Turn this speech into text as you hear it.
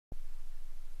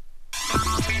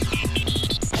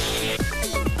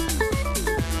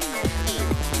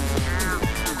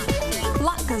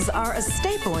Latkes are a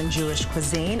staple in Jewish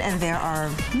cuisine, and there are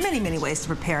many, many ways to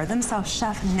prepare them. So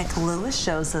Chef Nick Lewis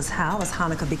shows us how as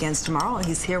Hanukkah begins tomorrow.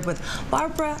 He's here with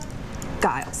Barbara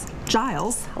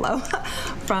Giles, hello,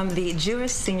 from the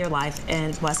Jewish Senior Life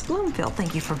in West Bloomfield.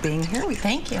 Thank you for being here. We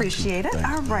appreciate it.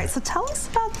 All right, so tell us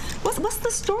about what's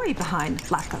the story behind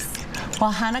Latkes?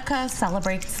 Well, Hanukkah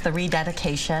celebrates the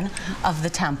rededication of the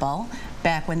temple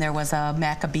back when there was a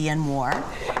Maccabean war.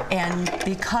 And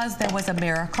because there was a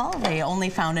miracle, they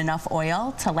only found enough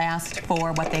oil to last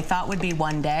for what they thought would be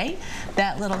one day.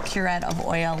 That little curette of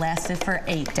oil lasted for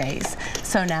 8 days.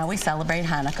 So now we celebrate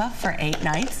Hanukkah for 8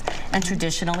 nights and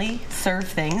traditionally serve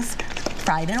things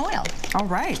fried in oil. All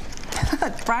right.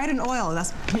 Fried in oil,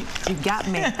 you got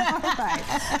me. All right.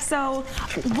 So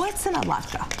what's in a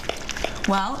latke?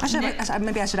 Well,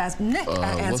 maybe I should ask Nick to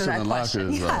answer that question. What's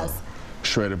in a latke is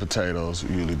shredded potatoes. You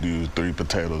usually use 3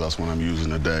 potatoes. That's what I'm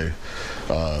using today.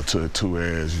 To 2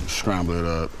 eggs, you scramble it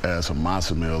up, add some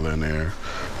matzo meal in there,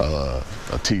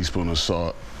 a teaspoon of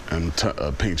salt, and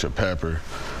a pinch of pepper.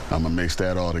 I'm gonna mix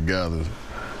that all together,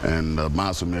 and the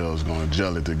matzo meal is gonna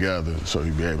gel it together, so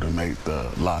you'll be able to make the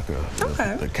latke,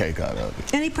 the cake out of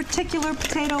it. Any particular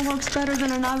potato works better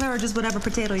than another, or just whatever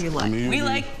potato you like? I mean, we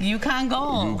like Yukon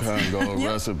Gold. Yukon Gold,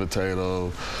 russet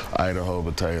potato, Idaho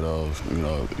potato. You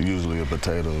know, usually a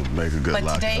potato make a good latke.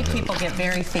 But today people get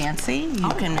very fancy. You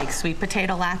can make sweet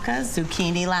potato latkes,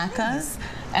 zucchini latkes.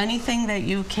 Anything that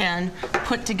you can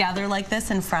put together like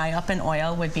this and fry up in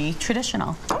oil would be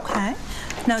traditional. Okay.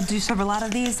 Now, do you serve a lot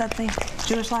of these at the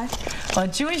Jewish Life? Well,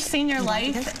 Jewish Senior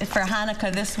Life for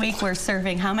Hanukkah this week, we're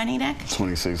serving how many, Nick?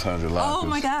 2,600 latkes. Oh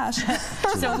my gosh.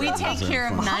 So we take care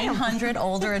of 900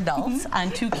 older adults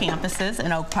on 2 campuses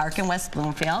in Oak Park and West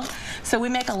Bloomfield. So we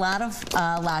make a lot of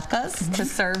latkes to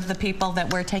serve the people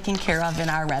that we're taking care of in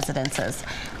our residences.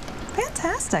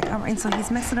 Fantastic. All right, so he's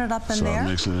mixing it up in there. So I'm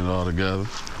mixing it all together.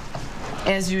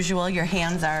 As usual, your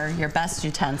hands are your best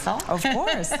utensil. Of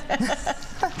course.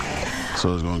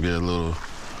 So it's going to get a little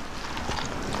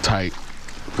tight,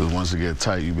 because once it gets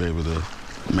tight, you'll be able to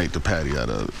make the patty out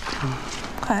of it.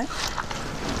 Okay.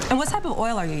 And what type of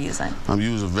oil are you using? I'm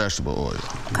using vegetable oil.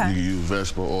 Okay. You can use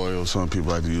vegetable oil. Some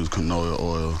people like to use canola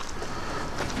oil,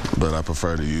 but I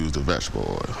prefer to use the vegetable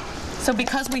oil. So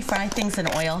because we fry things in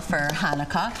oil for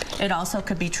Hanukkah, it also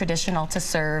could be traditional to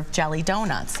serve jelly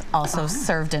donuts, also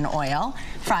served in oil,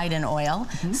 fried in oil.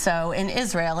 So in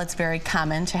Israel, it's very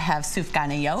common to have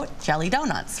sufganiyot, jelly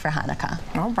donuts for Hanukkah.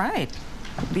 All right.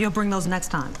 You'll bring those next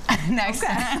time. Next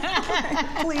time.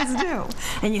 Please do.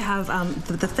 And you have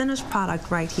the finished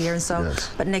product right here. And so,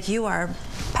 but Nick, you are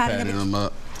patting them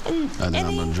up, and then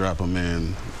I'm going to drop them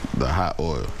in the hot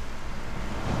oil.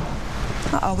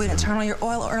 Uh-oh, we didn't turn on your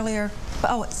oil earlier.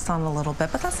 Oh, it's on a little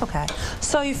bit, but that's okay.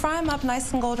 So you fry them up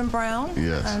nice and golden brown.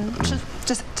 Yes. And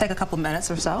just take a couple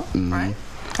minutes or so, right?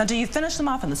 Now, do you finish them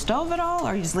off in the stove at all,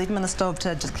 or you just leave them in the stove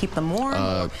to just keep them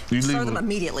warm? You serve them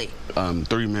immediately? 3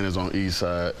 minutes on each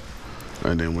side,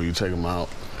 and then when you take them out,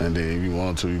 and then if you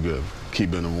want to, you could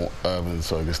keep it in the oven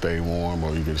so it can stay warm,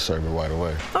 or you can serve it right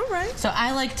away. All right. So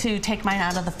I like to take mine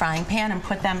out of the frying pan and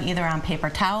put them either on paper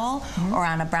towel or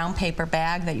on a brown paper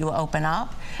bag that you open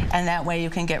up, and that way you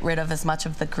can get rid of as much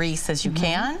of the grease as you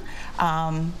can.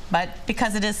 But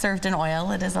because it is served in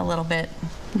oil, it is a little bit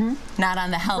not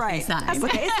on the healthy side. That's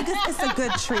okay. It's a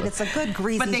good treat. It's a good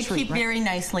greasy treat. But they keep very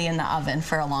nicely in the oven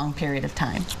for a long period of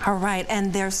time. All right,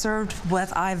 and they're served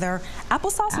with either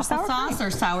applesauce or sour cream? Applesauce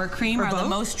or sour cream are the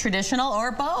most traditional,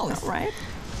 or both. Right.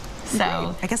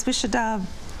 So I guess we should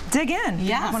dig in.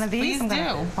 Yes, one of these. please do.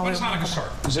 When does Hanukkah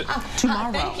start? Is it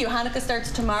tomorrow? Thank you. Hanukkah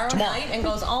starts tomorrow night and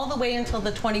goes all the way until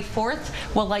the 24th.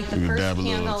 We'll light the first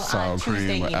candle on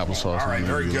Tuesday evening. Applesauce. All right,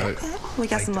 very good. Okay. We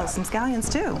got some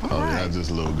scallions too. Yeah, just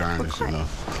a little garnish, you know.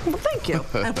 Well, thank you.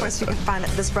 And of course, you can find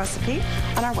this recipe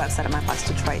on our website at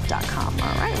myboxdetroit.com.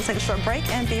 All right, we'll take a short break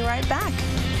and be right back.